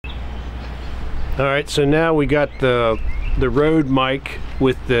All right, so now we got the Rode mic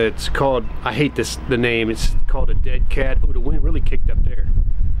with the, it's called, I hate the name, it's called a dead cat. Oh, the wind really kicked up there.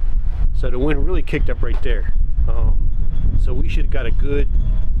 So the wind really kicked up right there. So we should have got a good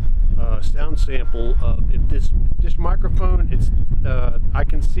sound sample of if this microphone. It's I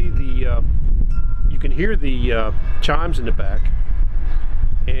can see the you can hear the chimes in the back,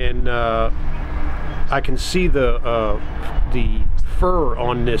 and I can see the fur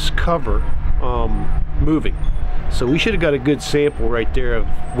on this cover moving. So we should have got a good sample right there of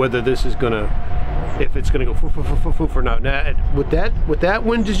whether this is gonna, if it's gonna go foo or not. Now with that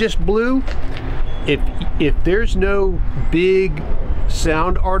wind is just blew. If there's no big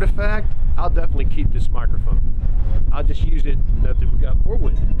sound artifact, I'll definitely keep this microphone. I'll just use it. Nothing. We got more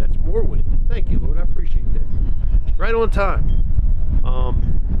wind. That's more wind. Thank you, Lord. I appreciate that. Right on time.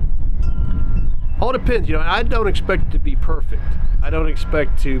 All depends. You know, I don't expect it to be perfect. I don't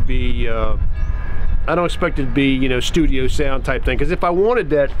expect to be. I don't expect it to be, you know, studio sound type thing. Because if I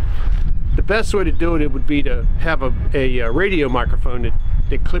wanted that, the best way to do it would be to have a radio microphone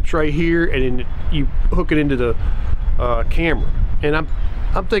that clips right here, and then you hook it into the camera. And I'm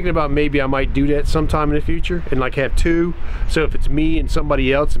thinking about maybe I might do that sometime in the future and like have two. So if it's me and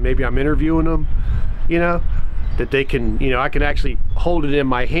somebody else and maybe I'm interviewing them, you know, that they can, you know, I can actually hold it in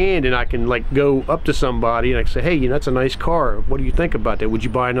my hand and I can like go up to somebody and I can say, hey, you know, that's a nice car. What do you think about that? Would you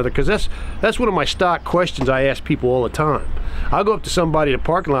buy another? Because that's one of my stock questions I ask people all the time. I'll go up to somebody in the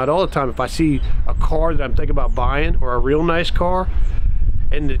parking lot all the time if I see a car that I'm thinking about buying or a real nice car.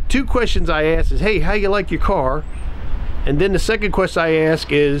 And the two questions I ask is, hey, how you like your car? And then the second question I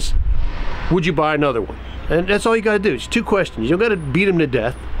ask is, would you buy another one? And that's all you got to do. It's two questions. You don't got to beat them to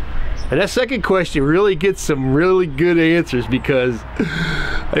death. And that second question really gets some really good answers, because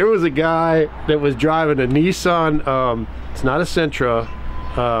there was a guy that was driving a Nissan, it's not a Sentra,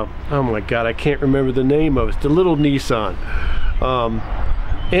 oh my God, I can't remember the name of it. It's the little Nissan.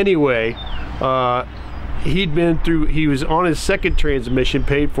 Anyway, he was on his second transmission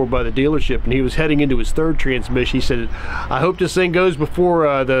paid for by the dealership, and he was heading into his third transmission. He said, I hope this thing goes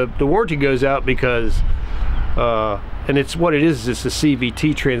before the warranty goes out, because and it's what it is, it's the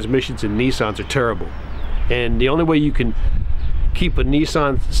CVT transmissions in Nissans are terrible. And the only way you can keep a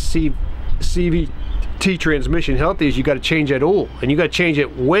Nissan CVT transmission healthy is you got to change that oil, and you got to change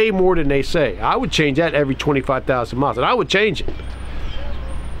it way more than they say. I would change that every 25,000 miles, and I would change it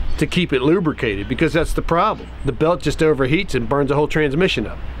to keep it lubricated, because that's the problem. The belt just overheats and burns the whole transmission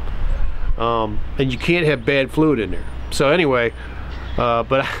up, and you can't have bad fluid in there. So anyway,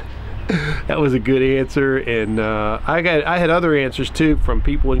 but that was a good answer, and I had other answers too from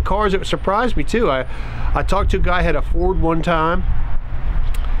people in cars that surprised me too. I talked to a guy who had a Ford one time.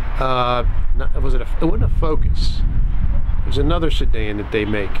 It wasn't a Focus. It was another sedan that they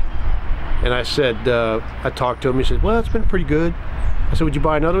make, and I said, I talked to him. He said, well, it's been pretty good. I said, would you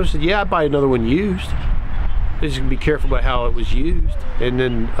buy another one? He said, yeah, I'd buy another one used. Just be careful about how it was used. And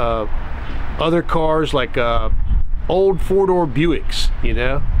then other cars like old four-door Buicks, you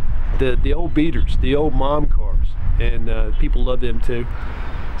know, the old beaters, the old mom cars, and people love them too.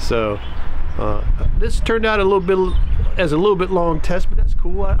 So this turned out a little bit long test, but that's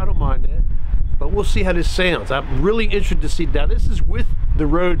cool. I don't mind that. But we'll see how this sounds. I'm really interested to see. Now this is with the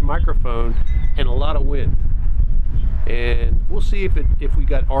Rode microphone and a lot of wind, and we'll see if we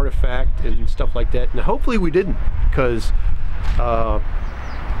got artifact and stuff like that. And hopefully we didn't, because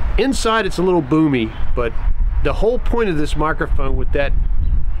inside it's a little boomy, but the whole point of this microphone with that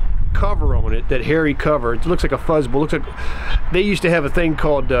cover on it, that hairy cover, it looks like a fuzzball. Looks like they used to have a thing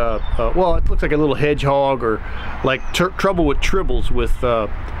called well, it looks like a little hedgehog, or like Trouble with Tribbles with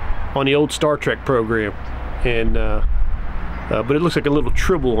on the old Star Trek program, and but it looks like a little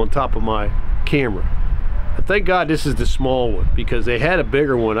tribble on top of my camera. Thank God this is the small one, because they had a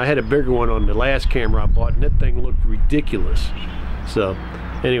bigger one. I had a bigger one on the last camera I bought, and that thing looked ridiculous. So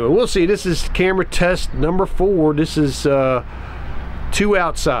anyway, we'll see. This is camera test number 4. This is two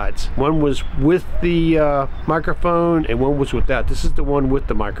outsides. One was with the microphone, and one was without. This is the one with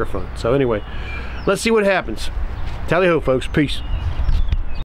the microphone. So anyway, let's see what happens. Tally ho, folks. Peace.